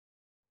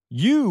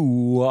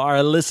You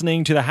are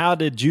listening to the How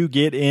Did You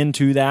Get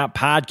Into That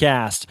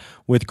podcast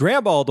with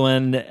Grant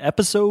Baldwin,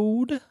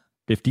 episode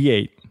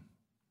 58.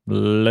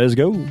 Let's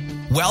go.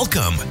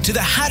 Welcome to the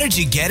How Did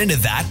You Get Into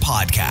That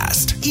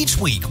podcast. Each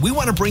week, we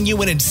want to bring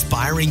you an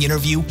inspiring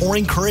interview or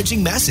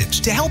encouraging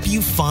message to help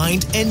you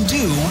find and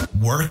do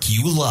work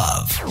you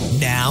love.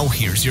 Now,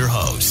 here's your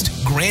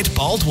host, Grant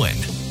Baldwin.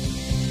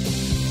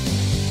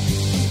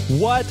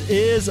 What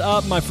is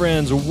up, my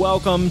friends?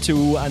 Welcome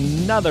to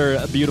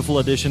another beautiful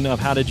edition of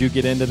How Did You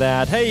Get Into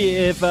That?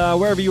 Hey, if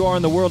wherever you are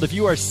in the world, if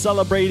you are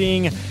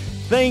celebrating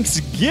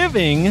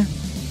Thanksgiving,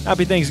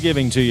 happy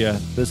Thanksgiving to you.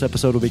 This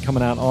episode will be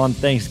coming out on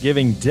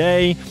Thanksgiving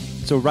Day.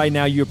 So right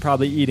now you're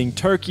probably eating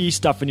turkey,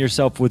 stuffing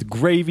yourself with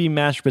gravy,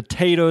 mashed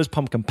potatoes,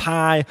 pumpkin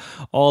pie,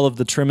 all of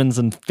the trimmings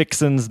and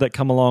fixins that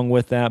come along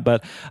with that.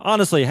 But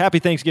honestly, happy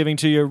Thanksgiving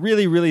to you.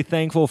 Really, really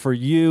thankful for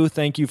you.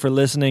 Thank you for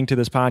listening to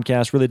this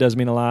podcast. Really does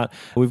mean a lot.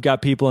 We've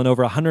got people in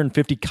over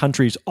 150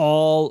 countries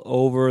all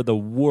over the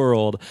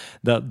world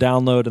that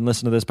download and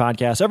listen to this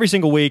podcast every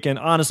single week. And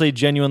honestly,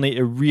 genuinely,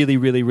 it really,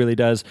 really, really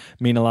does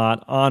mean a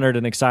lot. Honored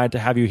and excited to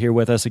have you here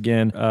with us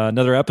again.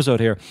 Another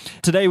episode here.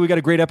 Today, we got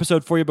a great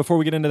episode for you. Before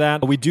we get into that,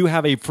 we do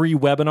have a free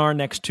webinar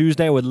next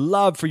Tuesday I would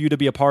love for you to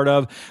be a part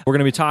of. We're going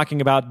to be talking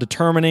about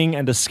determining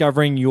and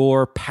discovering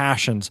your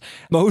passions.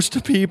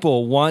 Most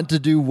people want to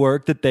do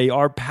work that they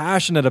are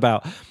passionate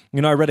about.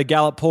 You know, I read a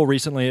Gallup poll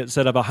recently. It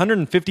said of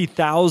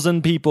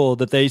 150,000 people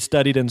that they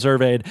studied and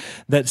surveyed,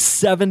 that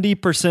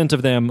 70%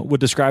 of them would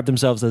describe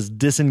themselves as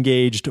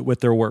disengaged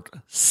with their work.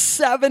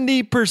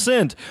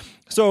 70%.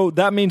 So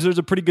that means there's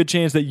a pretty good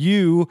chance that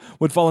you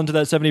would fall into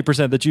that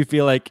 70%, that you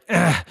feel like,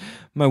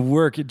 my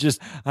work,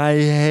 I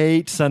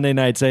hate Sunday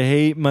nights. I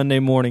hate Monday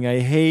morning. I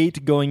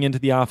hate going into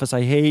the office.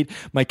 I hate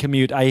my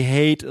commute. I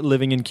hate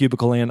living in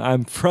cubicle land.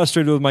 I'm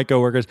frustrated with my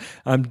coworkers.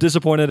 I'm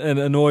disappointed and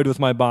annoyed with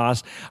my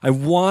boss. I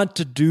want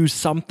to do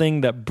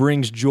something that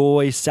brings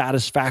joy,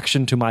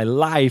 satisfaction to my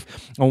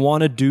life. I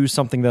want to do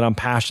something that I'm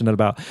passionate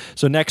about.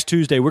 So next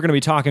Tuesday, we're going to be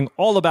talking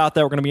all about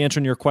that. We're going to be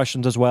answering your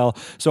questions as well.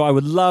 So I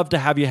would love to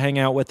have you hang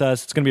out with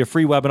us. It's going to be a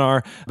free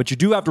webinar, but you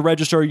do have to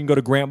register. You can go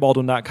to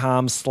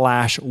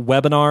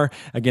grantbaldwin.com/webinar.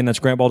 Again, that's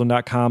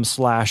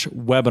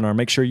grantbaldwin.com/webinar.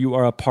 Make sure you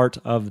are a part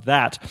of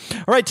that.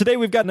 All right, today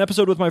we've got an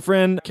episode with my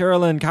friend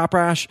Carolyn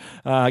Kopprasch.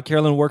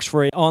 Carolyn works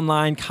for an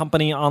online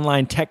company,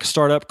 online tech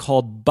startup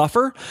called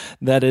Buffer.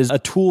 That is a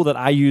tool that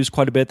I use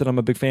quite a bit that I'm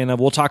a big fan of.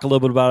 We'll talk a little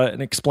bit about it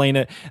and explain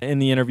it in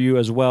the interview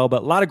as well.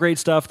 But a lot of great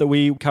stuff that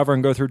we cover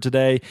and go through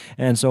today.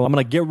 And so I'm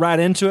going to get right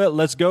into it.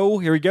 Let's go.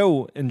 Here we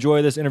go.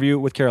 Enjoy this interview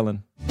with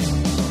Carolyn.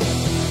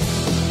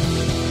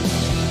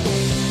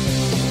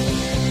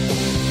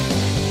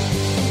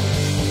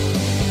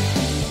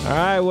 All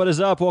right, what is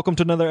up? Welcome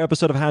to another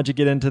episode of How'd You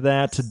Get Into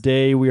That?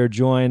 Today we are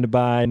joined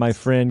by my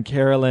friend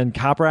Carolyn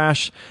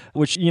Kopprasch,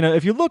 which, you know,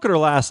 if you look at her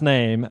last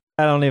name,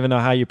 I don't even know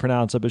how you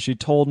pronounce it, but she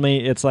told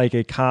me it's like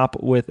a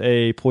cop with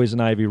a poison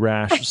ivy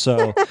rash.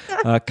 So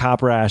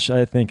Kopprasch,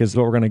 I think, is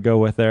what we're going to go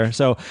with there.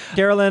 So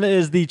Carolyn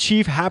is the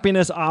Chief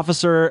Happiness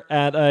Officer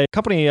at a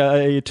company,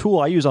 a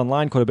tool I use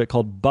online quite a bit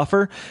called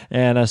Buffer.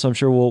 And so I'm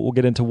sure we'll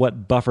get into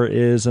what Buffer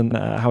is and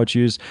how it's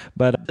used.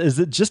 But is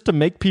it just to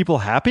make people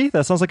happy?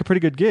 That sounds like a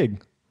pretty good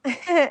gig.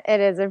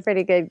 It is a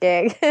pretty good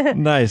gig.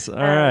 Nice. All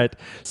right.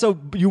 So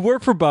you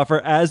work for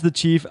Buffer as the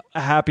Chief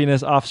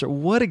Happiness Officer.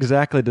 What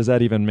exactly does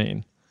that even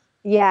mean?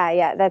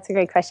 Yeah, that's a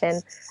great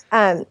question.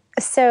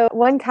 So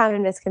one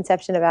common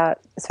misconception about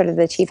sort of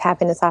the Chief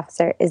Happiness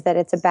Officer is that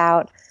it's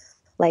about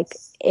like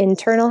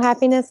internal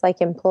happiness,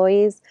 like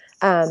employees.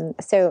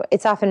 So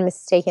it's often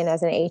mistaken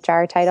as an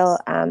HR title,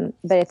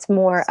 but it's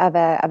more of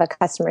a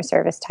customer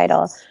service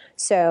title.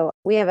 So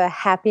we have a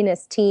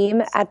happiness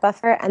team at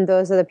Buffer, and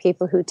those are the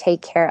people who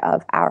take care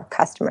of our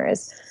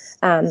customers.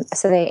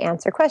 So they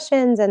answer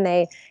questions and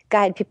they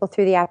guide people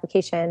through the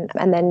application,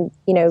 and then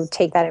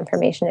take that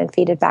information and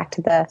feed it back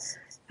to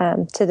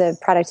the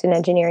product and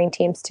engineering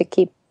teams to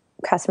keep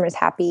customers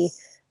happy,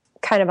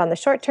 kind of on the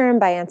short term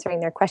by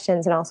answering their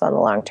questions, and also on the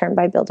long term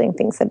by building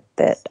things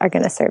that are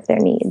going to serve their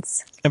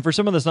needs. And for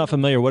someone that's not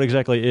familiar, what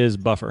exactly is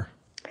Buffer?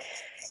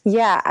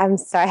 Yeah, I'm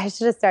sorry. I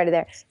should have started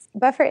there.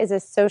 Buffer is a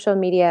social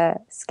media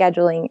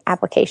scheduling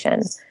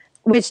application,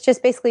 which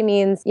just basically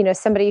means,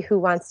 somebody who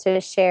wants to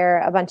share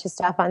a bunch of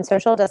stuff on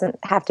social doesn't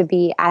have to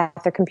be at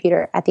their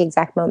computer at the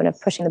exact moment of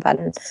pushing the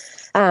button.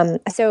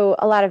 So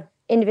a lot of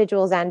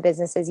individuals and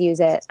businesses use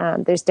it.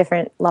 There's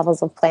different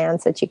levels of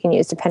plans that you can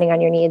use depending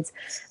on your needs.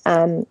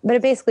 But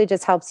it basically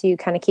just helps you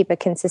kind of keep a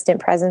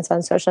consistent presence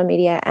on social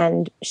media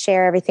and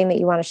share everything that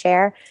you want to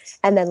share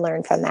and then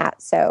learn from that.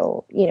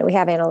 So, we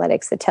have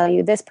analytics that tell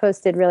you this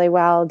post did really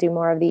well, do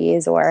more of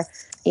these, or,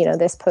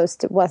 this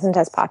post wasn't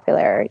as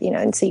popular,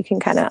 and so you can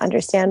kind of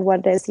understand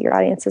what it is that your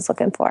audience is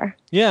looking for.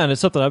 Yeah, and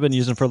it's something I've been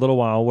using for a little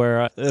while,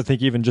 where I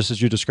think even just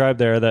as you described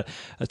there, that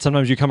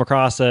sometimes you come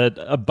across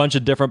a bunch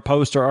of different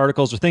posts or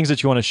articles or things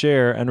that you want to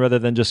share, and rather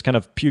than just kind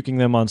of puking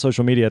them on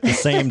social media at the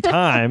same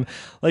time,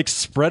 like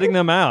spreading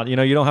them out, you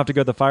don't have to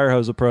go the fire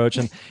hose approach.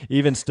 And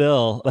even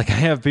still, like I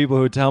have people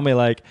who tell me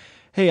like,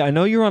 hey, I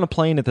know you were on a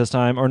plane at this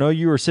time, or I know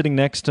you were sitting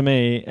next to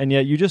me, and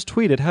yet you just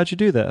tweeted. How'd you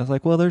do that? I was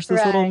like, well, there's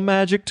this little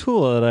magic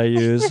tool that I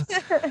use.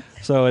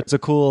 So it's a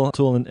cool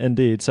tool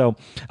indeed. So,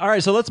 all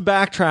right, so let's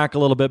backtrack a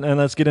little bit and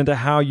let's get into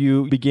how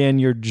you began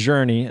your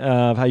journey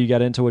of how you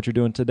got into what you're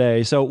doing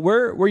today. So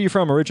where are you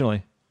from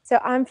originally? So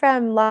I'm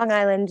from Long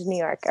Island, New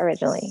York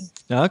originally.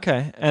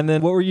 Okay. And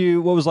then what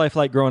was life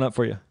like growing up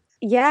for you?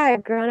 Yeah,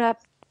 growing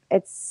up,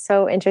 it's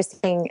so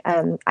interesting.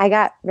 I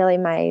got really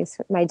my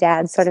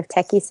dad's sort of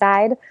techie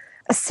side.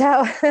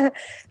 So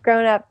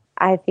growing up,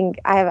 I think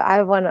I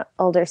have one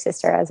older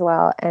sister as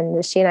well,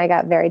 and she and I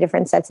got very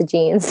different sets of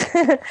genes.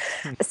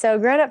 So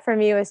growing up for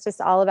me was just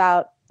all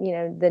about,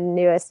 the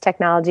newest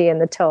technology and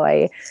the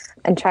toy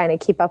and trying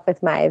to keep up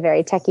with my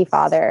very techie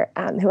father,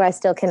 who I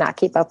still cannot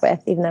keep up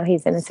with, even though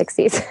he's in his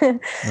 60s.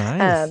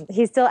 Nice.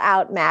 He still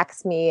out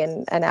Macs me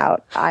and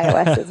out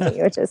iOS's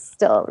me, which is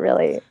still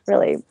really,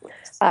 really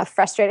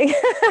frustrating.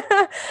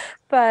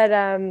 But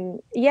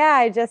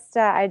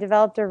I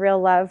developed a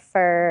real love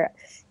for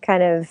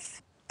kind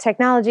of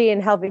technology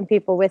and helping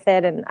people with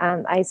it. And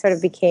I sort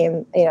of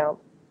became,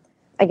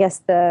 I guess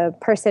the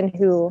person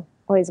who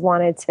always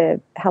wanted to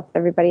help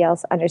everybody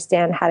else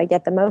understand how to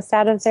get the most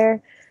out of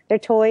their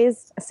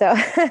toys. So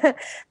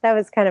that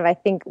was kind of, I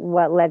think,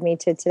 what led me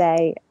to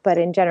today. But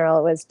in general,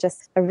 it was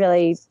just a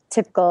really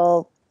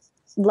typical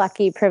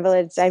lucky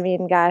privilege. I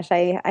mean, gosh,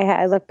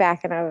 I look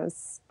back and I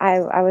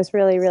was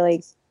really,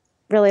 really,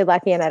 really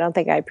lucky. And I don't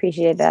think I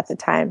appreciated it at the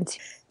time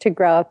to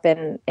grow up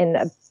in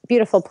a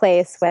beautiful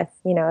place with,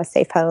 a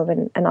safe home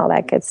and all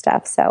that good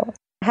stuff. So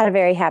I had a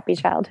very happy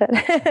childhood.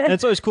 And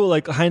it's always cool,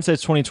 like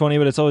hindsight's 20/20,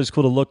 but it's always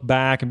cool to look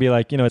back and be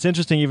like, it's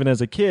interesting even as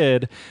a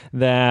kid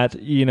that,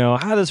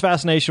 I had this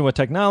fascination with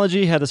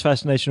technology, had this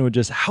fascination with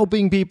just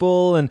helping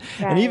people. And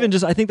even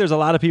just, I think there's a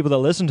lot of people that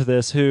listen to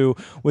this who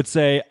would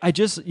say, I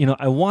just,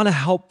 I want to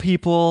help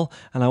people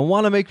and I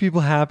want to make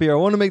people happy, or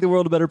I want to make the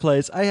world a better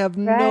place. I have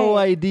no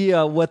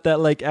idea what that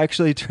like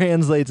actually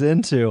translates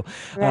into.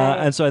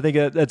 And so I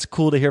think that's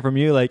cool to hear from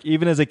you. Like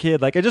even as a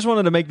kid, like I just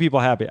wanted to make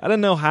people happy. I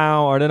didn't know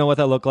how, or I didn't know what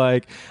that looked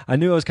like. I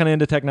knew I was kind of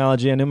into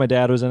technology. I knew my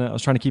dad was in it. I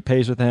was trying to keep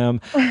pace with him.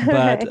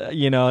 But,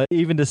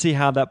 even to see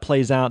how that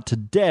plays out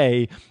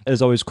today is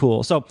always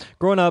cool. So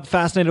growing up,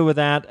 fascinated with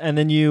that. And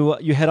then you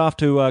head off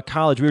to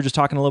college. We were just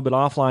talking a little bit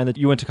offline that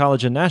you went to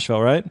college in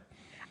Nashville, right?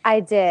 I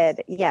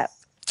did. Yep.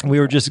 We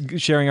were just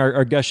sharing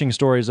our gushing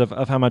stories of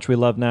how much we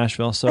love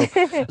Nashville. So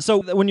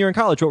when you were in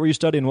college, what were you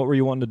studying? What were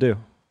you wanting to do?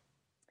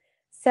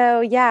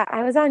 So,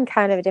 I was on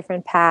kind of a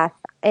different path.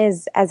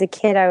 As a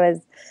kid, I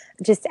was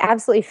just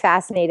absolutely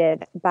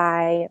fascinated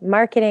by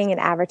marketing and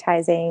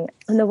advertising.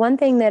 And the one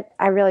thing that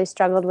I really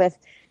struggled with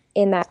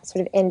in that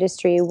sort of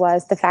industry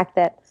was the fact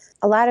that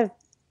a lot of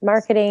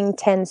marketing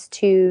tends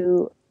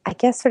to, I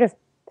guess, sort of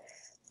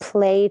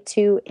play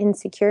to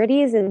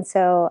insecurities. And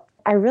so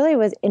I really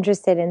was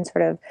interested in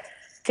sort of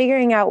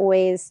figuring out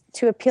ways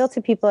to appeal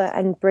to people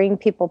and bring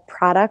people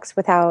products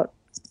without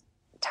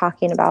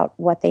talking about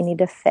what they need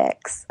to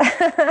fix.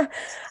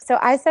 So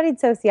I studied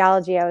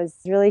sociology. I was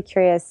really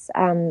curious.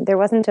 There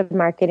wasn't a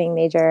marketing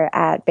major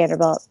at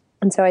Vanderbilt.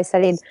 And so I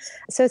studied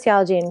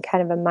sociology and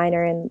kind of a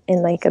minor in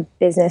like a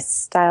business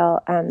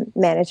style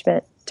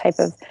management type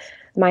of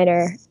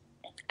minor.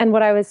 And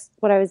what I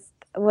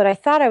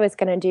thought I was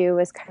going to do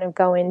was kind of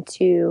go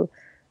into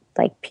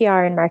like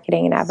PR and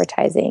marketing and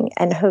advertising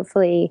and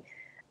hopefully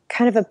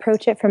kind of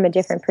approach it from a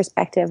different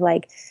perspective,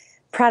 like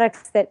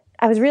products that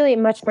I was really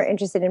much more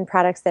interested in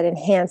products that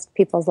enhanced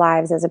people's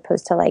lives as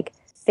opposed to like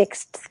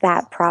fixed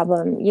that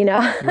problem,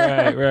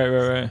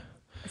 Right.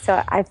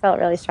 So I felt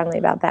really strongly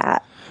about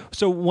that.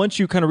 So once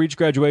you kind of reach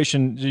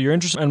graduation, you're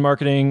interested in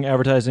marketing,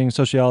 advertising,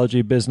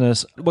 sociology,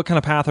 business. What kind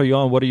of path are you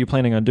on? What are you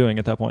planning on doing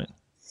at that point?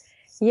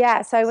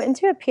 Yeah, so I went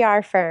into a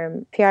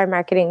PR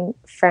marketing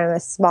firm, a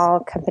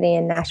small company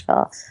in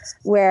Nashville,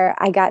 where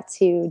I got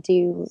to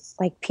do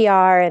like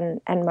PR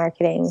and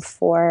marketing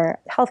for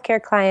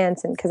healthcare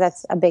clients, and because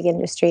that's a big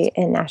industry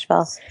in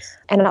Nashville,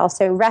 and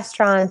also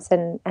restaurants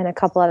and a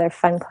couple other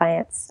fun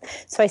clients.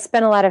 So I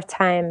spent a lot of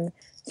time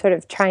sort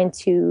of trying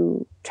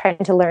to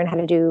learn how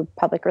to do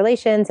public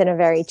relations in a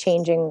very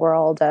changing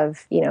world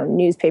of,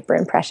 newspaper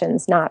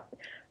impressions, not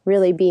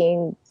really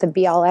being the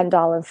be all end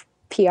all of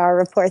PR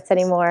reports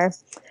anymore.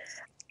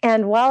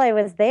 And while I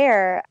was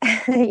there,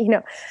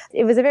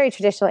 it was a very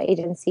traditional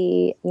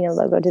agency,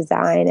 logo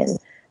design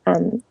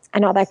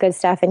and all that good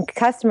stuff. And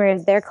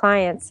customers, their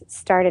clients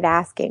started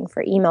asking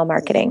for email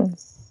marketing.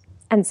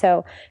 And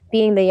so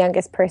being the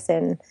youngest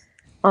person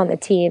on the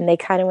team, they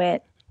kind of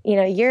went,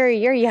 you're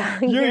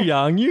young. You're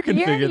young. You can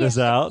figure this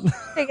out.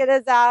 Figure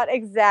this out.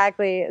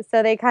 Exactly.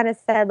 So they kind of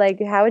said,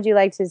 like, how would you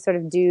like to sort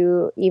of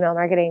do email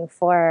marketing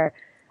for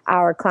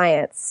our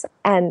clients?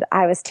 And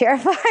I was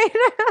terrified.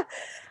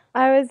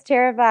 I was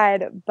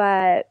terrified,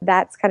 but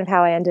that's kind of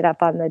how I ended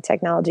up on the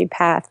technology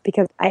path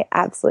because I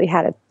absolutely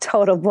had a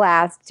total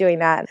blast doing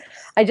that.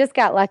 I just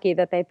got lucky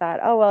that they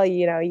thought, oh, well,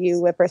 you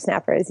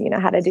whippersnappers, you know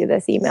how to do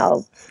this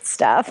email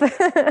stuff.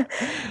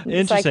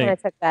 Interesting. So I kind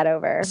of took that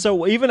over.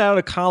 So even out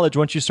of college,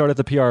 once you start at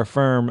the PR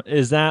firm,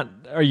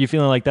 are you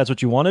feeling like that's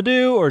what you want to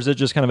do? Or is it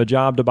just kind of a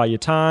job to buy you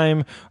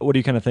time? What are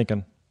you kind of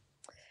thinking?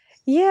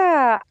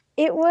 Yeah,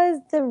 it was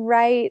the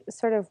right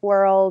sort of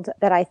world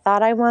that I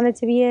thought I wanted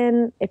to be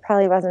in. It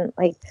probably wasn't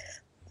like,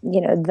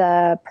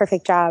 the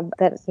perfect job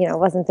that,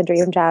 wasn't the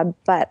dream job,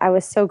 but I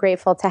was so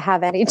grateful to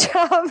have any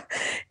job.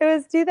 It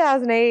was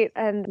 2008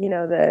 and,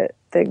 the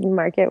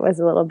market was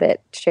a little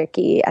bit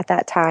tricky at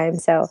that time.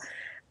 So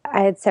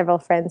I had several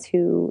friends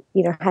who,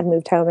 had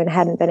moved home and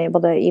hadn't been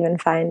able to even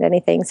find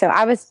anything. So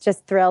I was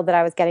just thrilled that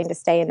I was getting to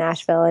stay in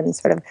Nashville and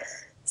sort of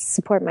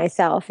support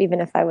myself, even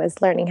if I was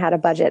learning how to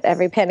budget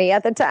every penny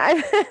at the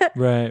time.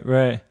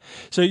 Right.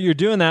 So you're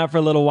doing that for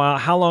a little while.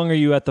 How long are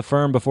you at the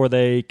firm before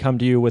they come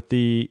to you with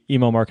the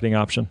email marketing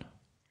option?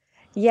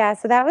 Yeah,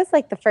 so that was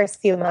like the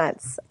first few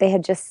months. They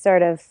had just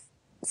sort of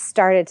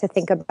started to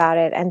think about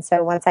it. And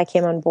so once I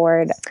came on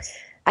board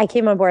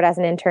as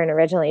an intern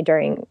originally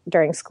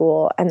during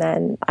school. And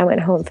then I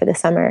went home for the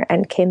summer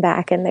and came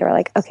back and they were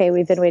like, okay,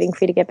 we've been waiting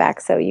for you to get back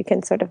so you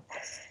can sort of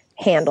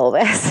handle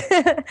this.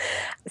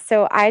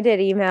 So I did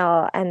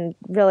email and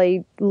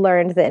really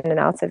learned the in and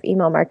outs of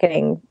email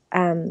marketing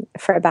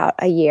for about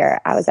a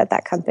year. I was at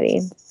that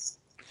company.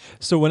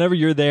 So whenever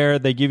you're there,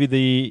 they give you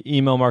the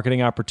email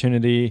marketing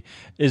opportunity.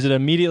 Is it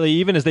immediately,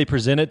 even as they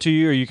present it to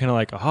you, are you kind of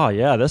like, oh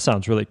yeah, this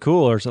sounds really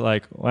cool? Or is it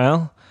like,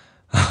 well,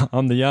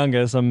 I'm the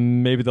youngest,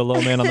 I'm maybe the low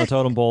man on the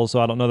totem pole,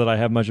 so I don't know that I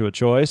have much of a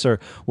choice?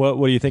 Or what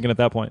are you thinking at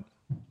that point?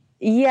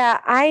 Yeah,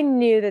 I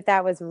knew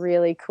that was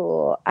really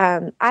cool.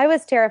 I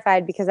was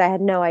terrified because I had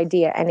no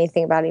idea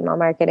anything about email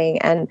marketing,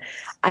 and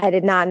I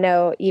did not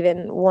know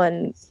even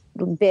one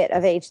bit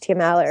of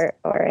HTML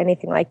or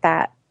anything like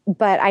that.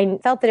 But I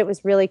felt that it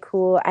was really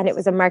cool, and it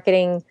was a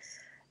marketing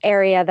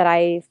area that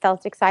I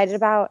felt excited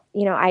about.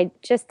 I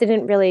just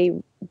didn't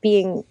really,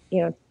 being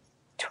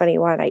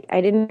 21,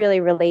 I didn't really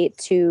relate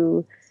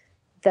to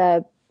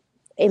the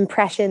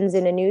impressions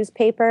in a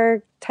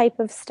newspaper type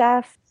of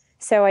stuff.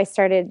 So I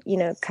started,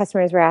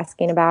 customers were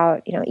asking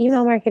about,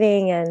 email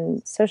marketing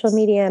and social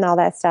media and all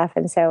that stuff.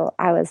 And so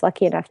I was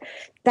lucky enough.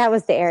 That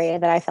was the area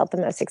that I felt the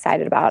most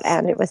excited about.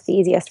 And it was the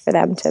easiest for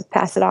them to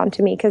pass it on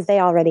to me because they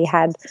already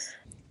had,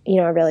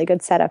 a really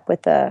good setup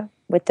with the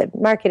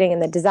marketing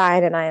and the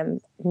design. And I am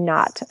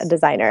not a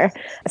designer.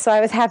 So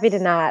I was happy to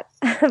not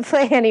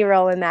play any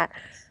role in that.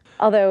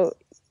 Although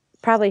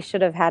probably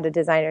should have had a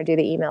designer do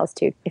the emails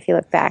too. If you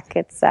look back,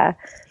 it's a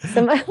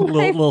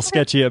little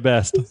sketchy at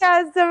best.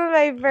 Yeah, some of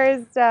my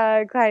first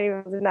client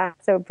emails are not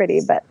so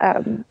pretty, but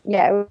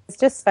yeah, it was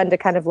just fun to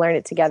kind of learn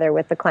it together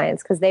with the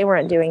clients because they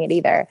weren't doing it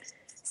either.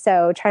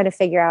 So trying to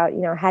figure out,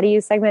 how do you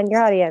segment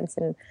your audience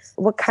and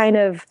what kind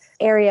of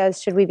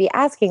areas should we be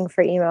asking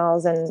for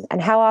emails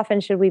and how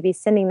often should we be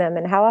sending them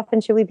and how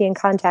often should we be in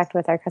contact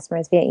with our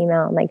customers via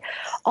email and like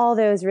all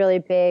those really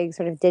big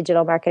sort of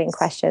digital marketing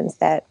questions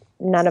that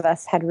none of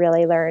us had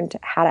really learned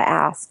how to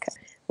ask.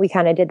 We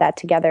kind of did that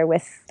together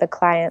with the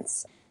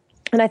clients.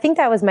 And I think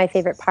that was my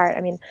favorite part.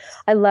 I mean,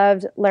 I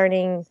loved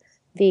learning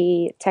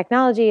the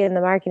technology and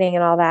the marketing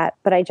and all that,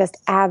 but I just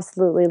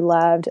absolutely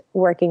loved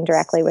working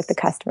directly with the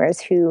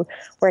customers who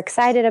were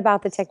excited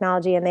about the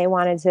technology and they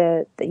wanted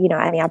to,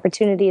 and the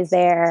opportunities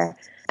there.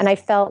 And I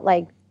felt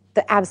like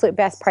the absolute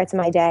best parts of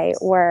my day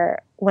were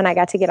when I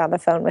got to get on the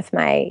phone with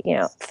my,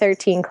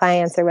 13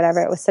 clients or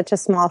whatever. It was such a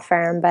small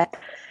firm, but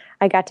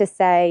I got to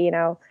say,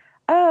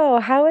 oh,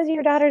 how was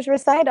your daughter's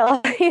recital?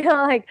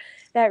 Like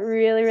that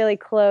really, really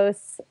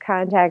close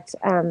contact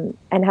and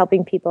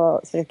helping people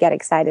sort of get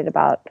excited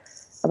about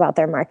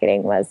their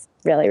marketing was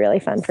really, really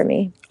fun for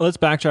me. Let's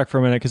backtrack for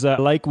a minute because I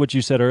like what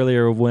you said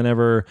earlier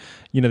whenever,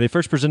 they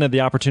first presented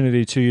the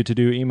opportunity to you to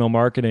do email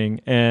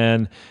marketing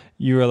and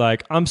you were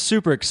like, I'm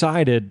super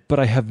excited, but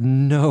I have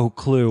no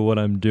clue what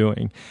I'm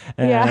doing.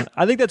 And yeah.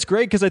 I think that's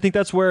great because I think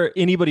that's where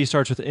anybody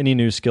starts with any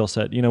new skill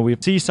set. We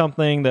see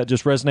something that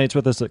just resonates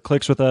with us, that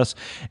clicks with us.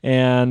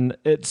 And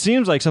it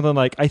seems like something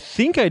like, I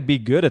think I'd be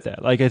good at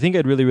that. Like, I think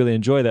I'd really, really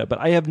enjoy that, but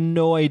I have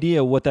no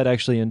idea what that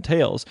actually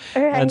entails.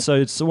 Right. And so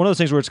it's one of those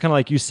things where it's kind of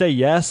like you say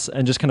yes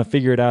and just kind of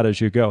figure it out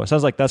as you go. It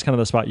sounds like that's kind of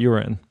the spot you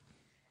were in.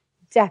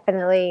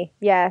 Definitely.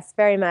 Yes,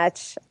 very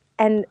much.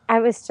 And I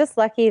was just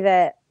lucky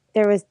that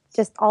there was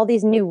just all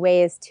these new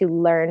ways to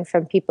learn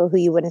from people who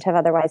you wouldn't have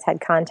otherwise had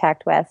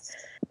contact with,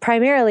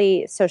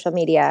 primarily social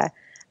media.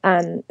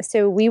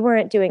 So we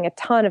weren't doing a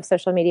ton of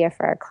social media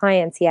for our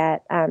clients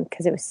yet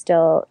because it was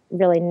still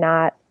really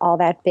not all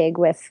that big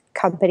with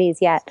companies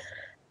yet.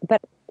 But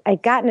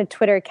I'd gotten a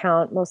Twitter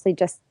account mostly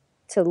just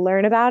to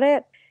learn about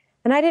it.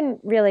 And I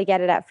didn't really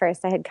get it at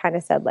first. I had kind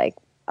of said like,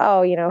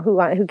 oh,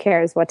 who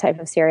cares what type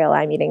of cereal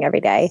I'm eating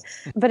every day?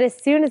 But as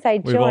soon as I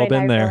joined,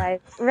 I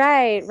realized,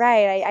 right.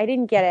 I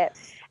didn't get it.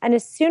 And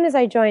as soon as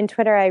I joined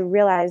Twitter, I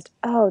realized,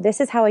 oh,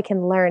 this is how I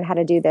can learn how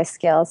to do this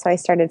skill. So I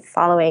started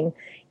following,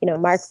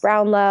 Mark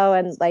Brownlow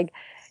and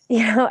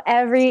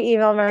every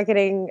email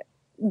marketing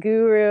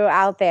guru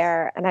out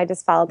there. And I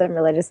just followed them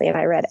religiously and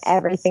I read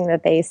everything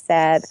that they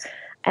said.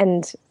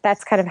 And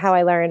that's kind of how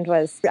I learned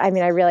I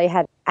really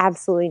had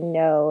absolutely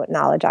no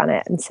knowledge on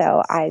it. And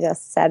so I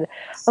just said,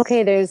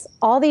 okay, there's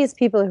all these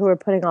people who are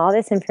putting all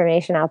this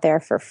information out there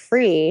for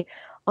free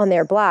on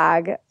their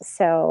blog.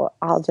 So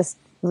I'll just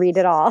read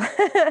it all.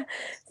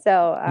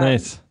 So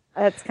nice.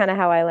 That's kind of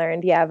how I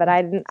learned. Yeah. But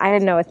I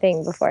didn't know a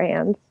thing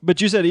beforehand.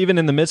 But you said even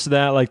in the midst of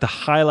that, like the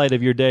highlight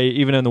of your day,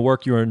 even in the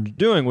work you were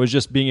doing, was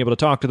just being able to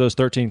talk to those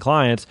 13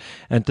 clients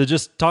and to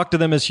just talk to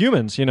them as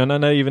humans,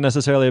 not even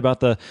necessarily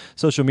about the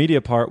social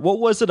media part. What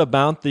was it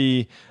about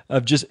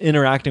of just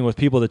interacting with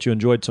people that you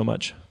enjoyed so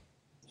much?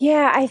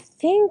 Yeah, I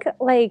think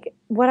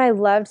what I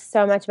loved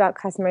so much about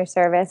customer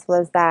service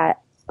was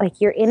that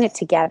you're in it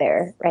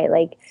together, right?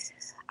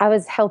 I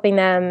was helping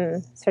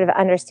them sort of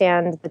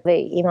understand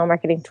the email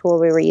marketing tool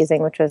we were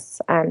using, which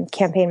was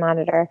Campaign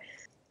Monitor.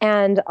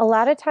 And a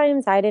lot of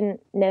times I didn't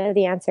know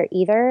the answer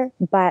either,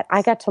 but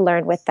I got to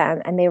learn with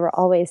them and they were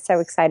always so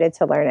excited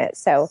to learn it.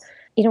 So,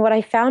 what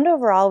I found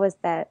overall was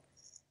that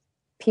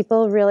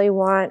people really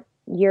want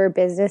your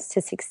business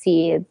to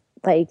succeed.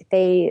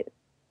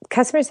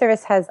 Customer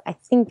service has, I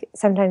think,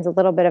 sometimes a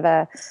little bit of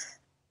a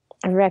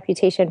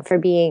reputation for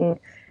being,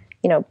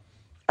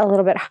 a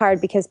little bit hard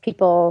because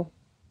people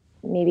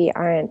maybe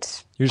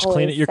aren't. You're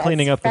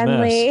cleaning up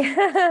friendly. the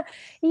mess.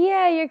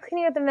 Yeah, you're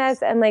cleaning up the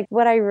mess. And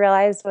what I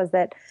realized was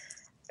that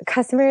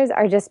customers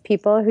are just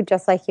people who,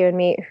 just like you and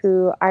me,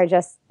 who are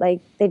just they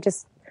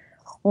just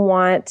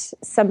want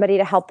somebody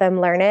to help them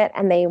learn it,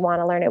 and they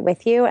want to learn it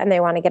with you, and they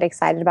want to get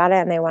excited about it,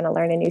 and they want to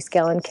learn a new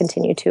skill and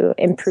continue to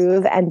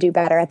improve and do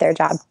better at their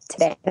job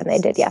today than they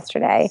did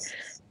yesterday,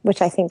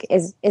 which I think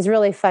is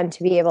really fun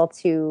to be able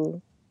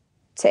to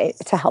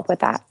help with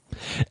that.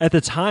 At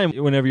the time,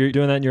 whenever you're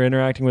doing that and you're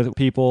interacting with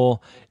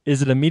people,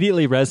 is it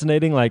immediately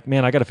resonating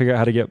man, I got to figure out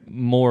how to get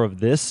more of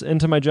this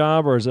into my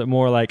job? Or is it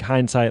more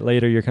hindsight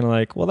later, you're kind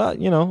of well, that,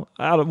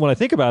 when I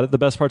think about it, the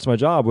best parts of my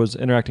job was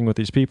interacting with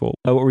these people.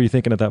 What were you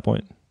thinking at that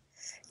point?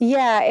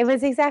 Yeah, it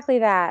was exactly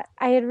that.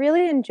 I had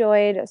really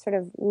enjoyed sort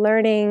of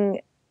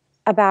learning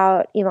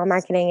about email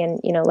marketing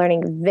and,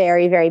 learning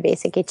very, very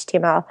basic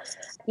HTML.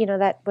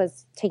 That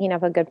was taking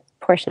up a good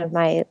portion of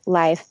my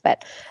life,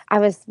 but I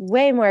was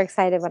way more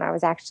excited when I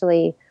was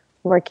actually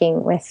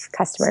working with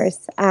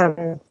customers.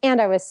 And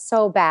I was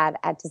so bad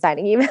at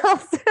designing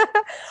emails.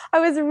 I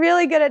was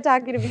really good at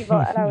talking to people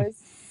and I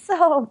was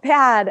so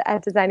bad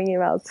at designing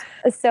emails.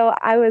 So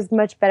I was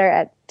much better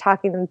at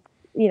talking to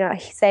them,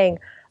 saying,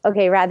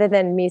 okay, rather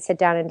than me sit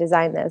down and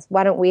design this,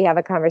 why don't we have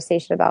a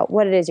conversation about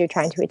what it is you're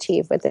trying to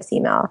achieve with this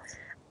email?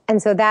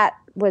 And so that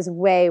was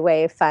way,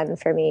 way fun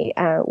for me,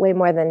 way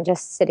more than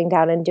just sitting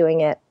down and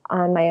doing it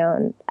on my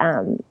own,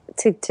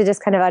 to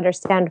just kind of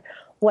understand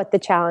what the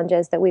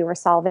challenges that we were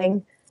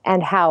solving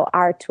and how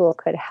our tool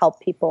could help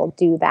people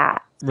do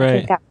that. Right. I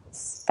think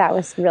that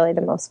was really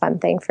the most fun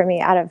thing for me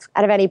out of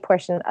any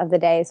portion of the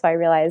day. So I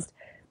realized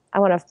I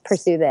want to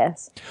pursue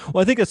this.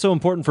 Well, I think it's so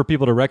important for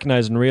people to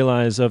recognize and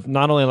realize of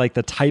not only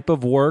the type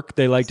of work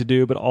they like to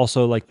do, but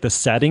also the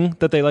setting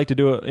that they like to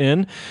do it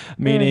in.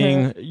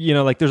 Meaning,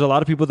 there's a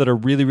lot of people that are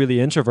really, really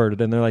introverted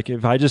and they're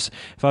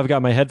if I've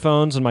got my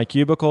headphones in my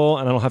cubicle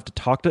and I don't have to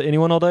talk to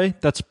anyone all day,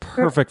 that's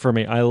perfect for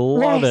me. I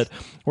love it.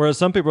 Whereas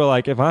some people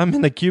are if I'm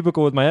in the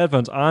cubicle with my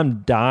headphones, I'm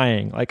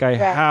dying. I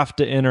have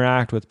to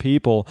interact with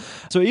people.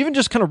 So even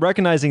just kind of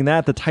recognizing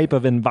that the type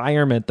of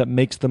environment that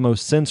makes the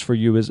most sense for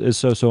you is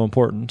so, so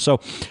important. So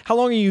how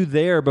long are you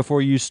there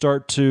before you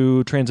start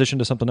to transition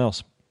to something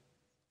else?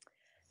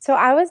 So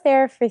I was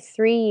there for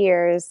 3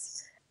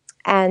 years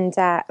and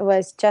I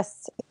was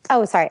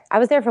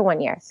there for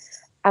 1 year.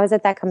 I was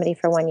at that company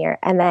for 1 year.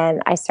 And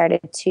then I started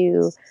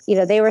to,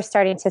 they were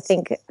starting to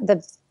think,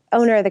 the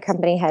owner of the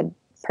company had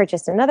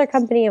purchased another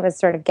company and was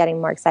sort of getting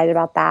more excited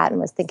about that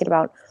and was thinking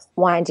about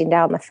winding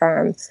down the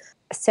firm.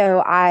 So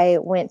I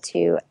went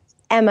to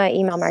Emma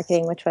Email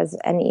Marketing, which was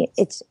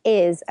it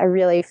is a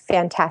really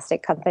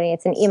fantastic company.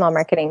 It's an email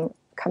marketing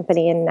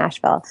company in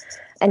Nashville.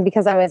 And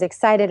because I was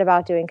excited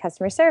about doing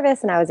customer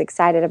service and I was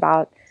excited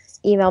about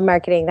email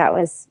marketing, that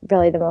was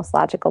really the most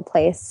logical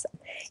place.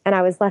 And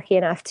I was lucky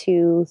enough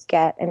to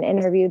get an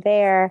interview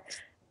there.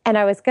 And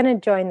I was going to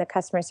join the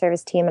customer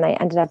service team, and I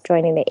ended up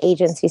joining the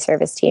agency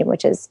service team,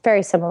 which is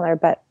very similar,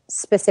 but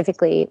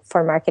specifically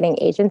for marketing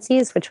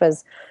agencies, which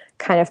was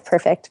kind of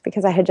perfect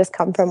because I had just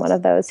come from one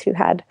of those who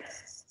had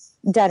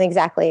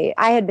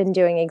I had been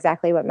doing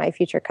exactly what my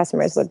future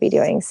customers would be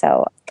doing.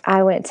 So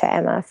I went to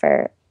Emma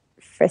for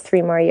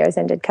 3 more years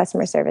and did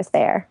customer service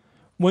there.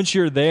 Once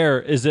you're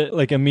there, is it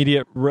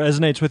immediate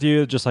resonates with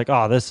you? Just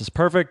oh, this is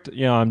perfect.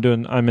 I'm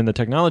in the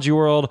technology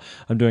world.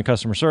 I'm doing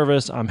customer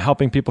service. I'm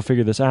helping people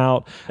figure this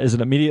out. Is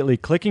it immediately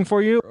clicking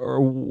for you,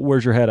 or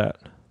where's your head at?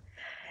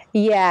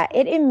 Yeah,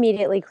 it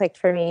immediately clicked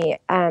for me,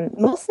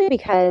 mostly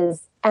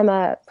because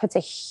Emma puts a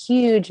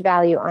huge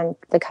value on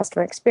the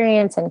customer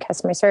experience and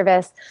customer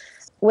service.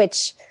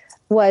 which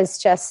was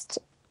just,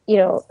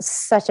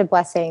 such a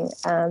blessing.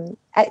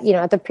 At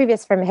the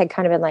previous firm, it had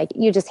kind of been like,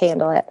 you just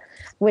handle it,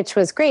 which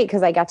was great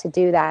because I got to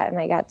do that and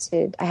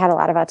I had a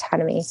lot of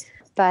autonomy.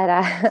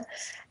 But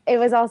it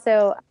was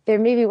also, there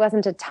maybe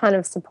wasn't a ton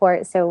of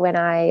support. So when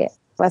I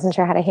wasn't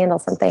sure how to handle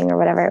something or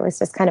whatever, it was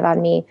just kind of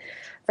on me.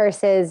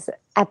 Versus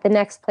at the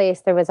next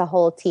place, there was a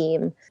whole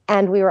team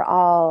and we were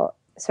all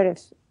sort of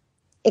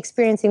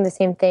experiencing the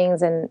same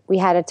things. And we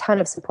had a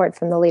ton of support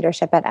from the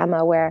leadership at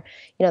Emma where,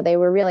 they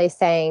were really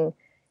saying,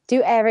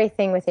 do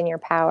everything within your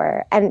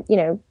power and,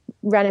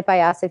 run it by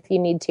us if you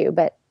need to.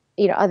 But,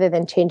 other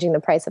than changing the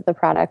price of the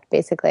product,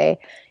 basically,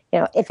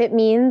 if it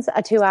means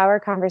a 2-hour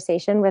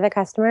conversation with a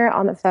customer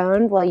on the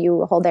phone while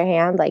you hold their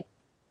hand, like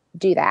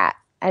do that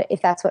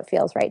if that's what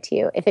feels right to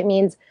you. If it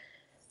means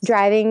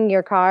driving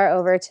your car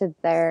over to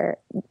their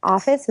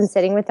office and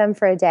sitting with them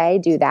for a day,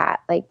 do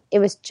that. Like it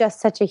was just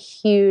such a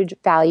huge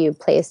value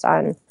placed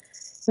on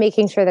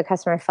making sure the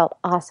customer felt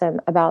awesome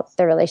about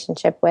the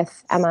relationship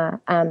with Emma,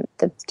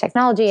 the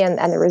technology and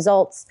the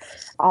results.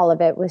 All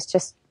of it was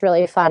just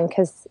really fun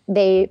because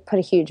they put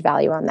a huge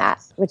value on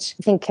that, which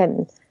I think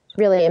can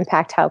really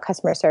impact how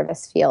customer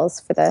service feels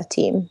for the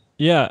team.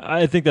 Yeah,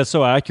 I think that's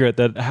so accurate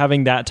that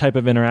having that type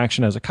of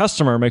interaction as a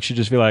customer makes you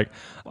just feel like,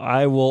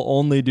 I will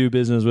only do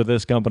business with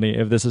this company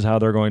if this is how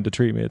they're going to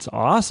treat me. It's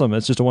awesome.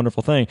 It's just a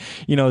wonderful thing.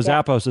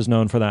 Zappos is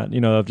known for that,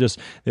 of just,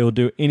 they will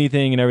do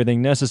anything and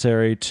everything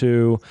necessary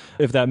to,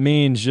 if that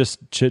means just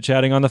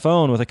chit-chatting on the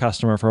phone with a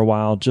customer for a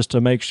while, just to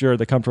make sure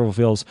the customer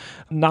feels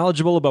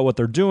knowledgeable about what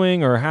they're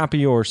doing or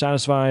happy or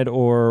satisfied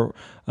or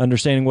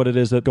understanding what it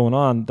is that's going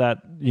on, that,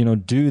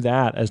 do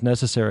that as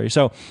necessary.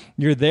 So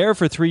you're there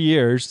for 3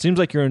 years. Seems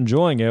like you're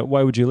enjoying it.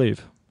 Why would you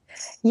leave?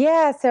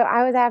 Yeah, so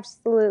I was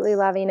absolutely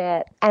loving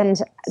it. And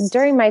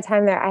during my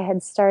time there, I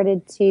had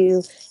started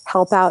to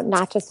help out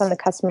not just on the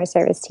customer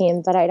service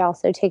team, but I'd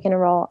also taken a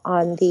role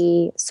on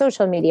the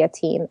social media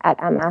team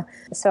at Emma.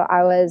 So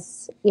I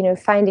was,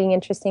 finding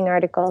interesting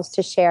articles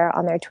to share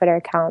on their Twitter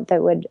account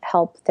that would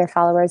help their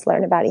followers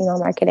learn about email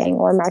marketing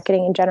or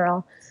marketing in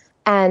general.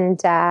 And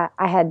I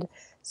had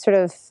sort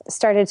of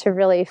started to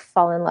really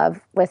fall in love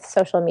with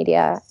social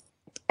media.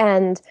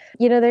 And,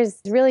 there's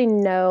really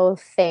no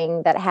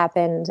thing that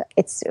happened.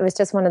 It was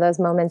just one of those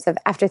moments of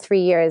after 3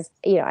 years,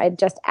 I'd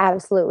just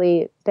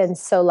absolutely been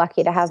so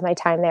lucky to have my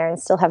time there and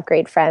still have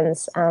great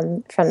friends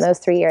from those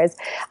 3 years.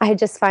 I had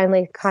just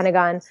finally kind of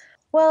gone,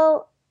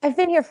 well, I've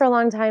been here for a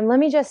long time. Let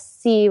me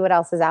just see what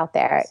else is out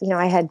there.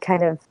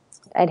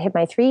 I'd hit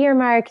my 3-year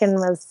mark and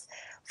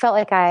felt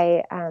like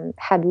I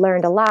had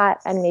learned a lot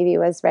and maybe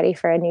was ready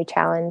for a new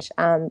challenge,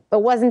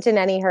 but wasn't in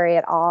any hurry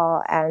at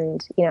all.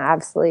 And,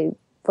 absolutely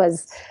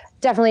was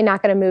definitely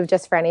not going to move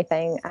just for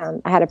anything.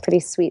 I had a pretty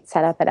sweet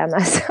setup at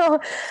Emma.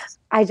 So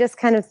I just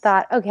kind of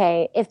thought,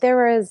 okay, if there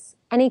was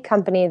any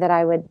company that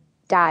I would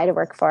die to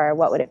work for,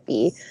 what would it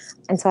be?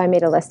 And so I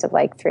made a list of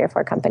like 3 or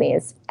 4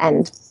 companies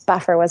and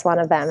Buffer was one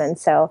of them. And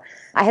so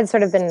I had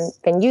sort of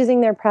been using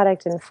their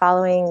product and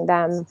following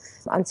them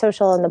on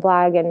social and the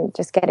blog and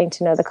just getting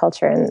to know the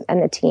culture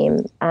and the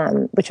team,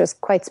 which was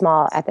quite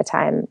small at the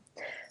time.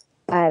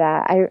 But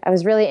I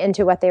was really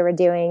into what they were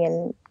doing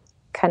and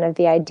kind of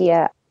the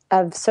idea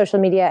of social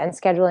media and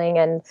scheduling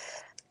and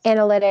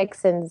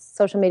analytics and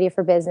social media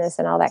for business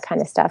and all that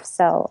kind of stuff.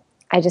 So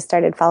I just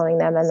started following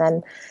them and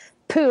then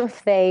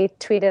poof, they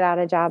tweeted out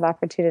a job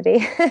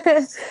opportunity.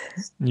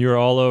 You were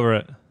all over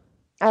it.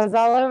 I was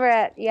all over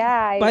it.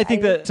 Yeah. But I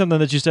think that something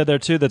that you said there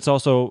too, that's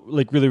also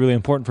like really, really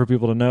important for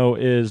people to know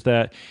is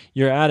that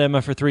you're at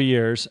Emma for 3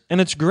 years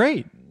and it's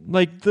great.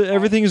 Like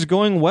everything is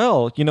going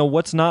well.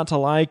 What's not to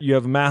like? You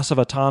have massive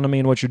autonomy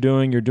in what you're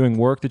doing. You're doing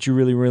work that you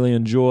really, really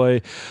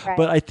enjoy. Right.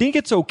 But I think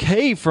it's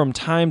okay from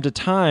time to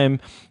time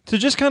to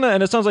just kind of,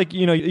 and it sounds like,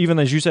 even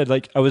as you said,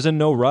 like I was in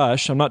no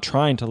rush. I'm not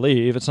trying to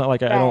leave. It's not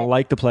like I don't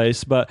like the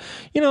place, but,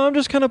 I'm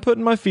just kind of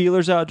putting my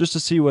feelers out just to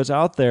see what's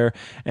out there.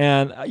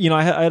 And,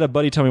 I had a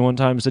buddy tell me one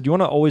time, he said, you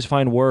want to always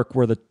find work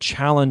where the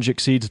challenge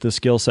exceeds the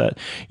skill set.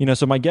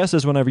 So my guess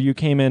is whenever you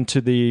came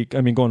into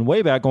going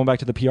back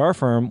to the PR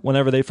firm,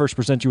 whenever they first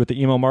present you with the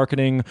email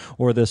marketing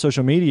or the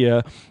social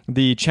media,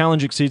 the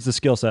challenge exceeds the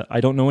skill set. I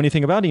don't know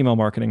anything about email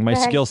marketing. My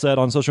skill set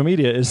on social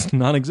media is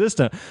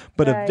non-existent,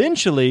 but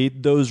eventually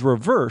those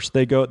reverse.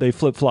 They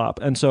flip-flop.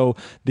 And so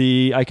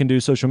I can do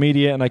social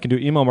media and I can do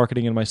email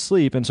marketing in my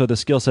sleep. And so the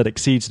skill set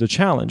exceeds the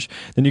challenge.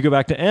 Then you go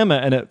back to Emma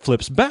and it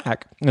flips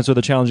back. And so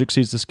the challenge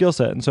exceeds the skill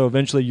set. And so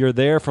eventually you're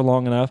there for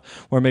long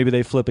enough where maybe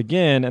they flip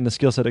again and the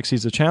skill set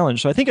exceeds the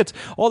challenge. So I think it's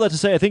all that to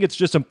say, I think it's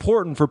just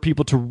important for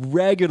people to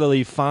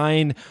regularly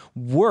find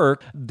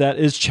work that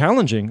is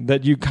challenging,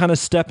 that you kind of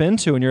step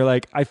into and you're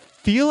like, I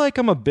feel like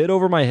I'm a bit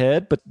over my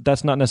head, but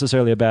that's not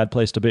necessarily a bad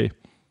place to be.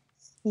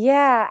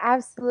 Yeah,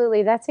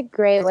 absolutely. That's a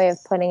great way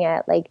of putting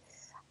it. Like,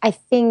 I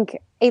think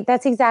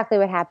that's exactly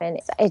what happened.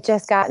 It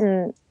just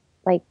gotten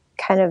like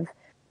kind of,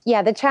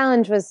 the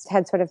challenge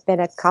had sort of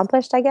been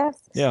accomplished, I guess.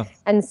 Yeah.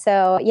 And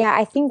so,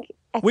 I think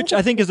Which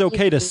I think is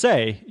okay to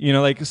say,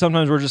 like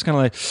sometimes we're just kind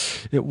of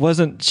like, it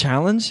wasn't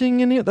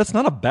challenging. That's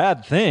not a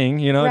bad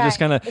thing, Right. just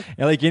kind of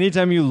like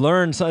anytime you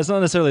learn, so it's not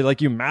necessarily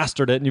like you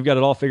mastered it and you've got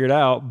it all figured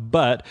out,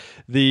 but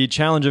the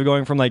challenge of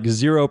going from like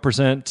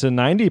 0% to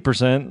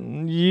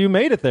 90%, you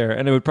made it there.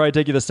 And it would probably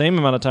take you the same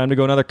amount of time to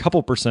go another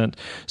couple percent.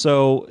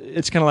 So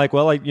it's kind of like,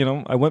 well,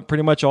 I went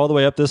pretty much all the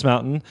way up this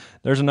mountain.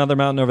 There's another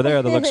mountain over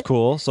there that looks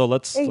cool. So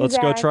let's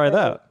go try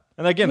that.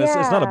 And again, it's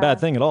not a bad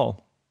thing at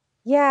all.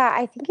 Yeah,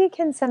 I think it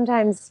can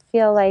sometimes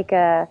feel like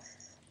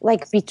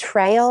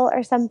betrayal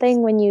or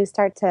something when you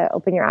start to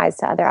open your eyes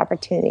to other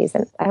opportunities.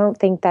 And I don't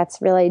think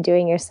that's really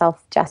doing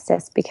yourself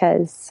justice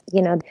because,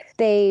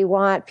 they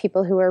want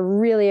people who are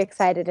really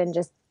excited and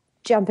just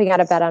jumping out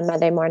of bed on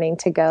Monday morning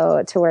to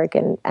go to work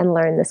and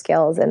learn the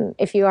skills. And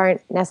if you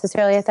aren't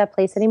necessarily at that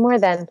place anymore,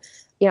 then,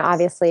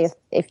 obviously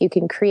if you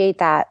can create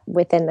that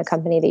within the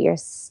company that you're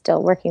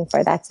still working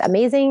for, that's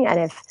amazing. And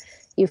if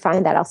you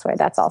find that elsewhere,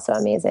 that's also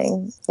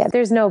amazing. Yeah,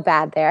 there's no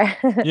bad there.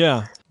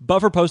 Yeah.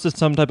 Buffer posted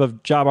some type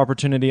of job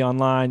opportunity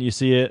online. You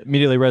see it,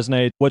 immediately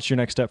resonate. What's your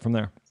next step from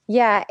there?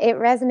 Yeah, it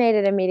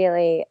resonated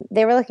immediately.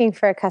 They were looking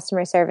for a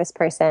customer service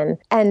person.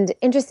 And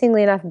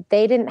interestingly enough,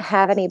 they didn't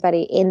have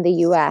anybody in the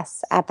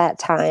US at that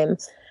time.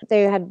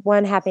 They had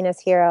one happiness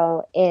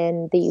hero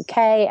in the UK,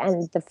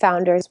 and the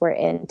founders were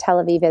in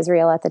Tel Aviv,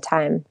 Israel at the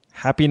time.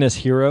 Happiness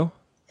hero?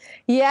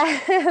 Yeah,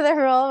 the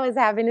role was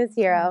happiness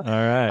hero, all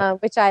right.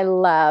 Which I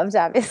loved,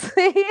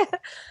 obviously.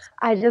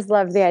 I just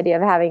loved the idea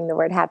of having the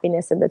word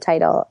happiness in the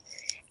title.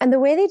 And the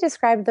way they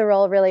described the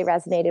role really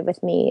resonated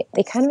with me.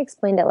 They kind of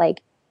explained it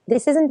like,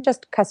 this isn't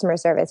just customer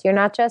service. You're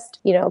not just,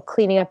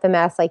 cleaning up the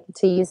mess, like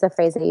to use the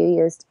phrase that you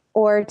used,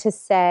 or to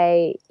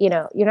say,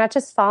 you're not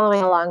just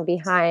following along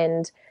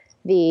behind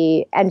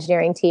the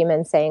engineering team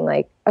and saying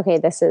like, okay,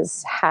 this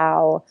is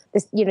how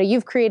this,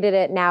 you've created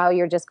it. Now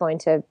you're just going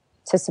to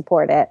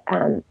support it.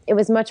 It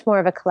was much more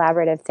of a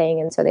collaborative thing.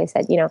 And so they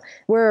said,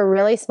 we're a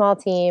really small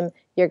team.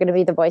 You're going to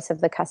be the voice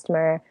of the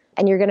customer,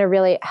 and you're going to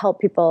really help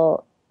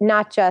people,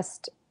 not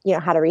just,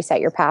 how to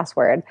reset your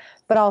password,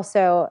 but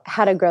also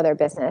how to grow their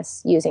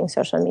business using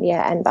social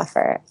media and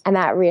Buffer. And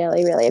that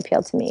really, really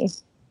appealed to me.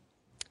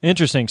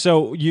 Interesting.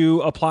 So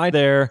you apply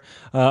there,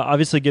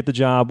 obviously get the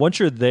job. Once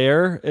you're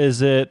there,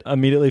 is it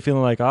immediately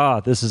feeling like,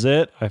 this is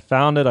it? I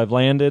found it. I've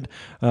landed.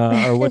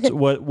 Or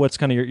what's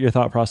kind of your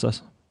thought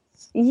process?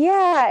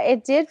 Yeah,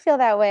 it did feel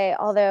that way.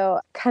 Although,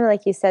 kind of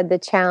like you said, the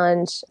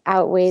challenge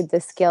outweighed the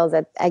skills.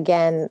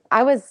 Again,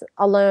 I was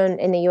alone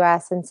in the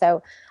US, and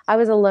so I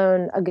was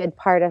alone a good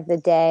part of the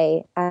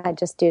day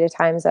just due to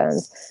time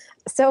zones.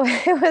 So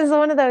it was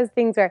one of those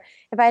things where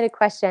if I had a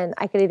question,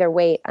 I could either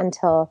wait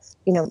until,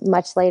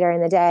 much later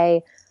in the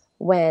day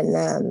when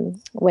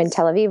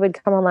Tel Aviv would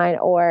come online,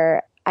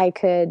 or I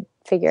could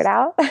figure it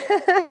out.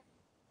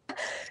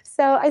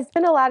 So I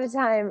spent a lot of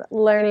time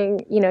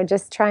learning,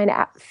 just trying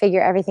to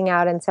figure everything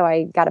out. And so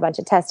I got a bunch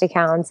of test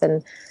accounts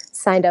and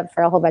signed up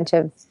for a whole bunch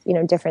of,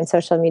 different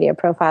social media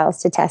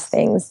profiles to test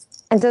things.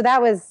 And so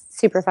that was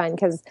super fun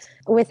because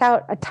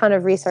without a ton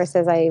of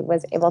resources, I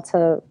was able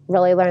to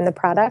really learn the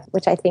product,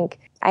 which I think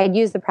I had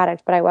used the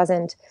product, but I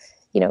wasn't,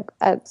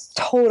 a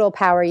total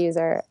power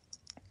user.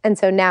 And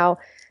so now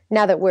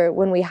that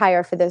when we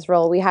hire for this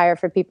role, we hire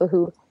for people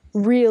who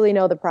really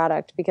know the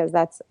product, because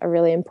that's a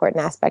really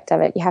important aspect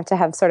of it. You have to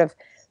have sort of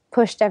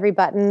pushed every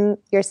button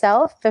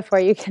yourself before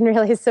you can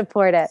really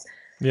support it.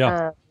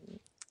 Yeah.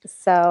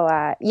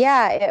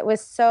 It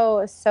was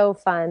so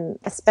fun,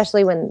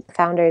 especially when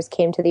founders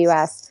came to the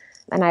US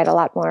and I had a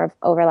lot more of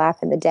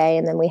overlap in the day.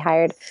 And then we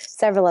hired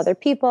several other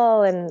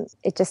people and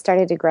it just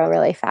started to grow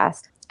really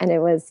fast. And it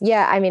was,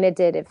 it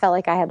did. It felt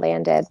like I had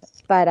landed,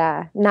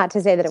 but not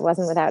to say that it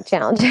wasn't without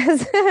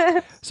challenges.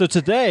 So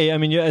today,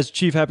 as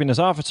Chief Happiness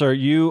Officer,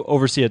 you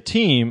oversee a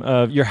team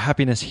of your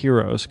happiness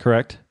heroes,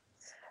 correct?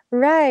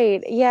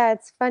 Right. Yeah,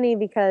 it's funny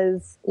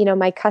because,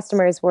 my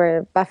customers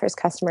were Buffer's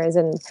customers,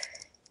 and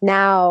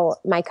now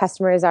my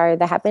customers are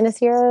the happiness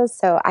heroes.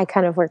 So I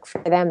kind of work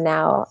for them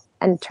now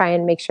and try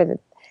and make sure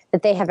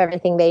that they have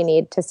everything they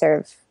need to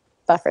serve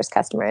Buffer's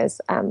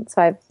customers.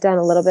 So I've done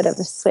a little bit of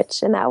a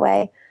switch in that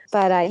way.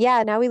 But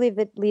now we lead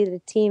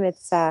the team.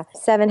 It's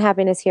 7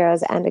 happiness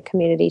heroes and a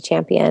community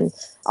champion,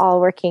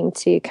 all working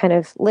to kind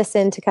of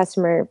listen to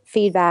customer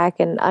feedback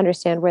and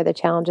understand where the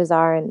challenges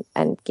are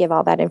and give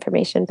all that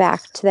information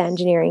back to the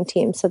engineering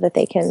team so that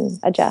they can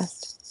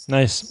adjust.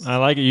 Nice. I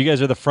like it. You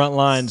guys are the front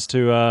lines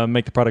to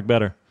make the product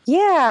better.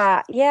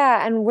 Yeah.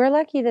 And we're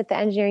lucky that the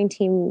engineering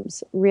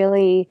teams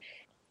really,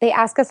 they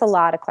ask us a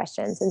lot of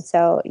questions. And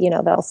so,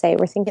 they'll say,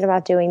 we're thinking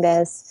about doing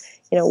this.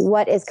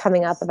 What is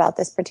coming up about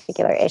this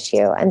particular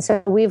issue? And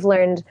so we've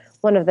learned,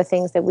 one of the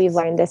things that we've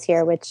learned this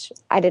year, which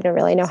I didn't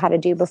really know how to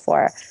do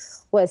before,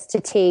 was to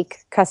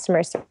take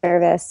customer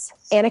service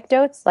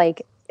anecdotes.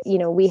 Like,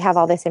 we have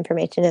all this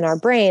information in our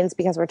brains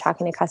because we're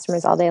talking to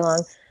customers all day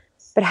long,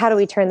 but how do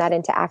we turn that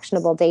into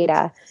actionable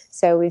data?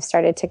 So we've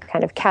started to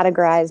kind of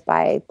categorize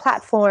by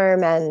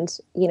platform and,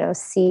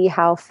 see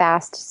how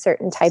fast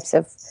certain types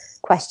of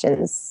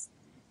questions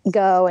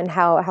go and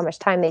how much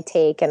time they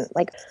take and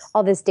like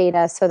all this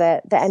data so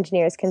that the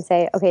engineers can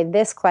say, okay,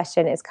 this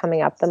question is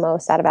coming up the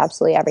most out of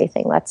absolutely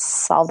everything. Let's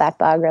solve that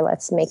bug or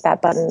let's make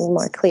that button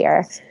more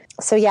clear.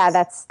 So yeah,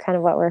 that's kind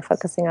of what we're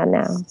focusing on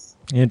now.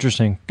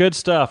 Interesting. Good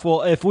stuff.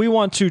 Well, if we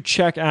want to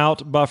check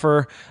out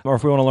Buffer or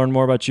if we want to learn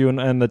more about you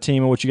and the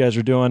team and what you guys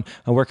are doing,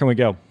 where can we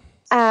go?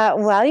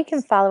 Well, you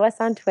can follow us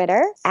on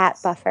Twitter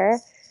 @Buffer,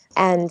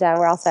 and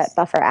we're also at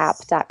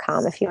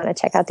bufferapp.com if you want to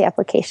check out the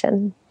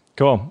application.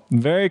 Cool.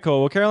 Very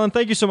cool. Well, Carolyn,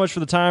 thank you so much for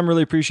the time.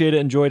 Really appreciate it.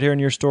 Enjoyed hearing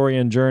your story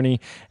and journey,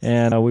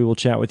 and we will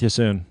chat with you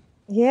soon.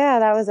 Yeah,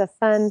 that was a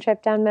fun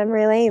trip down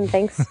memory lane.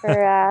 Thanks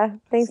for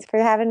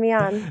having me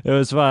on. It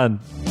was fun.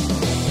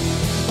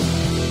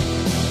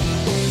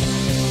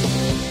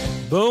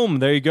 Boom.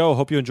 There you go.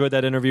 Hope you enjoyed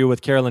that interview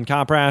with Carolyn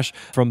Kopprasch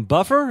from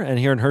Buffer and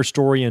hearing her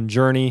story and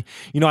journey.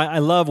 You know, I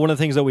love one of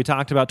the things that we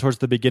talked about towards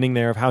the beginning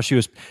there of how she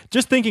was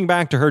just thinking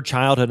back to her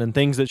childhood and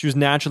things that she was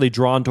naturally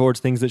drawn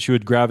towards, things that she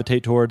would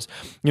gravitate towards.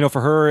 You know,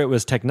 for her, it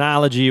was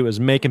technology. It was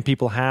making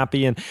people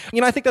happy. And, you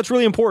know, I think that's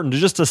really important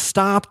to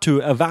stop, to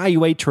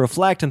evaluate, to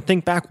reflect and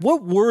think back.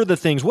 What were the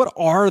things? What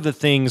are the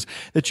things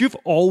that you've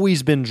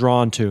always been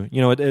drawn to?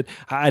 You know,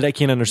 I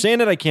can't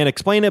understand it. I can't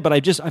explain it, but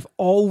I've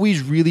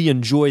always really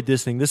enjoyed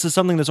this thing. This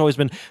is something that's always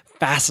been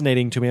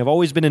fascinating to me. I've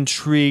always been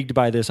intrigued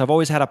by this. I've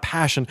always had a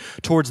passion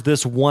towards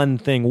this one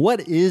thing.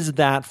 What is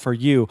that for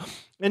you?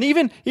 And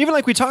even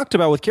like we talked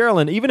about with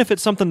Carolyn, even if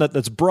it's something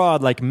that's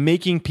broad, like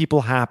making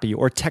people happy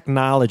or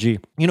technology,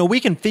 you know,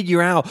 we can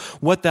figure out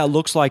what that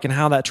looks like and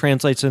how that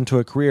translates into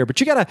a career. But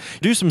you got to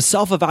do some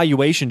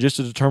self-evaluation just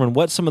to determine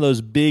what some of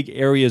those big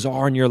areas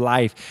are in your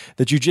life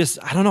that you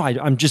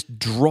I'm just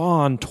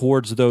drawn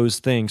towards those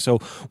things. So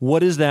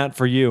what is that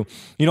for you?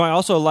 You know, I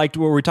also liked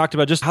where we talked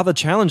about just how the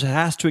challenge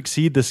has to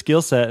exceed the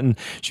skill set. And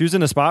she was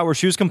in a spot where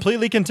she was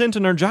completely content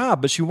in her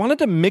job, but she wanted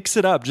to mix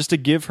it up just to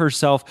give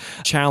herself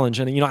a challenge.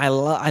 And, you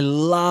know, I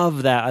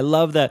love that. I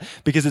love that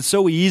because it's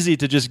so easy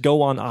to just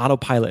go on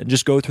autopilot and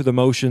just go through the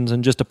motions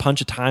and just to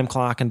punch a time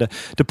clock and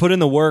to put in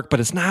the work,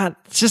 but it's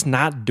just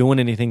not doing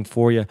anything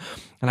for you.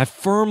 And I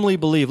firmly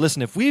believe,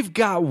 listen, if we've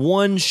got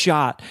one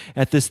shot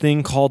at this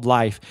thing called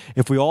life,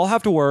 if we all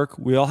have to work,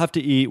 we all have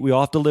to eat, we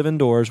all have to live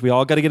indoors, we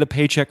all got to get a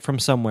paycheck from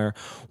somewhere,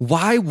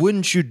 why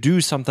wouldn't you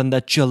do something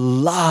that you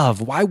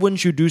love? Why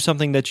wouldn't you do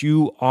something that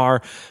you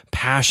are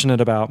passionate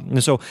about?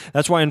 And so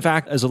that's why, in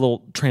fact, as a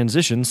little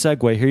transition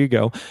segue, here you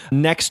go.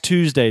 Next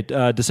Tuesday,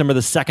 December the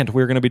 2nd,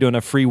 we're going to be doing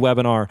a free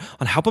webinar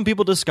on helping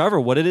people discover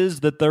what it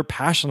is that they're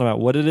passionate about,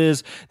 what it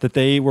is that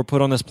they were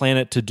put on this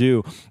planet to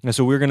do. And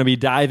so we're going to be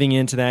diving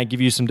into that, give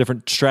you some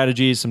different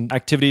strategies, some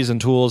activities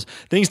and tools,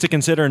 things to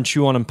consider and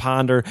chew on and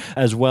ponder,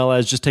 as well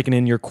as just taking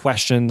in your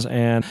questions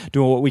and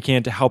doing what we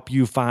can to help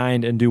you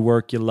find and do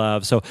work you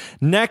love. So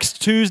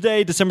next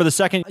Tuesday, December the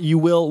 2nd, you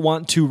will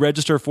want to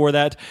register for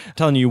that. I'm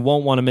telling you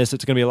won't want to miss it.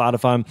 It's going to be a lot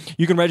of fun.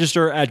 You can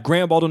register at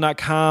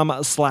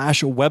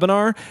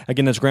grantbaldwin.com/webinar.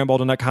 Again, that's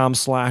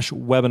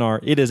grantbaldwin.com/webinar.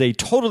 It is a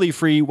totally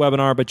free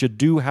webinar, but you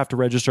do have to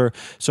register.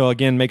 So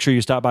again, make sure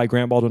you stop by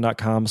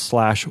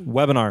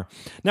grantbaldwin.com/webinar.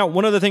 Now,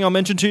 one other thing I'll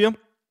mention to you,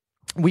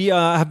 we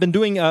have been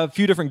doing a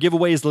few different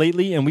giveaways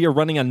lately, and we are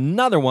running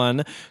another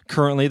one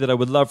currently that I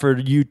would love for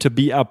you to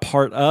be a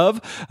part of.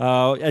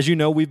 As you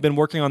know, we've been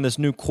working on this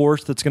new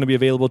course that's going to be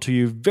available to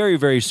you very,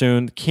 very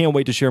soon. Can't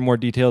wait to share more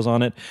details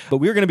on it. But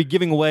we're going to be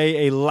giving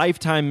away a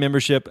lifetime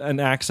membership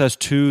and access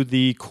to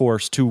the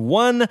course to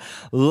one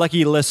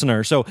lucky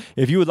listener. So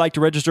if you would like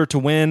to register to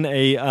win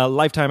a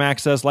lifetime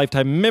access,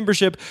 lifetime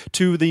membership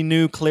to the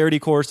new Clarity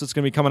course that's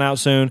going to be coming out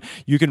soon,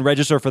 you can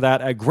register for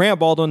that at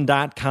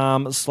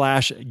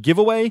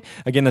grantbaldwin.com/giveaway.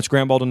 Again, that's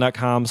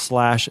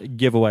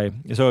grantbaldwin.com/giveaway.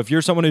 So if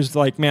you're someone who's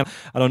like, man,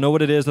 I don't know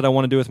what it is that I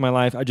want to do with my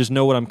life, I just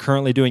know what I'm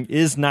currently doing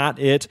is not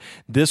it,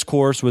 this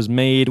course was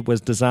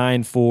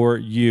designed for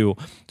you.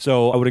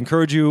 So I would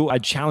encourage you,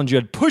 I'd challenge you,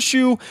 I'd push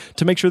you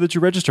to make sure that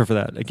you register for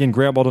that. Again,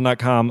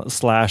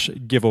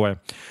 grantbaldwin.com/giveaway.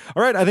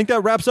 All right, I think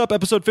that wraps up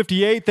episode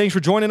 58. Thanks for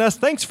joining us.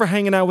 Thanks for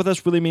hanging out with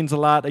us. Really means a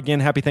lot.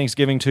 Again, happy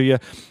Thanksgiving to you.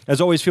 As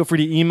always, feel free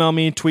to email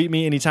me, tweet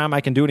me anytime I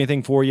can do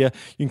anything for you.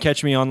 You can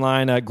catch me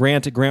online at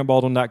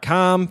grant@grantbaldwin.com.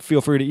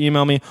 Feel free to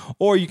email me,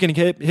 or you can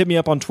hit me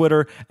up on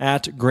Twitter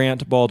at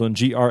Grant Baldwin,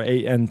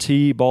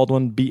 GRANT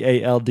Baldwin,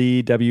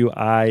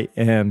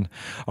 BALDWIN.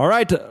 All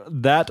right,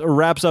 that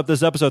wraps up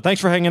this episode.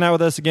 Thanks for hanging out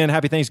with us again.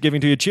 Happy Thanksgiving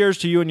to you. Cheers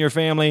to you and your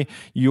family.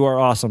 You are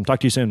awesome.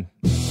 Talk to you soon.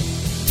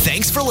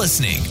 Thanks for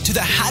listening to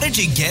the How Did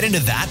You Get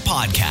Into That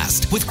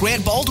podcast with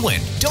Grant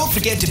Baldwin. Don't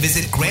forget to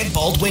visit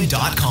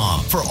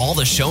grantbaldwin.com for all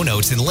the show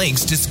notes and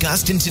links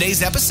discussed in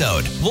today's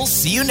episode. We'll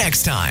see you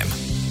next time.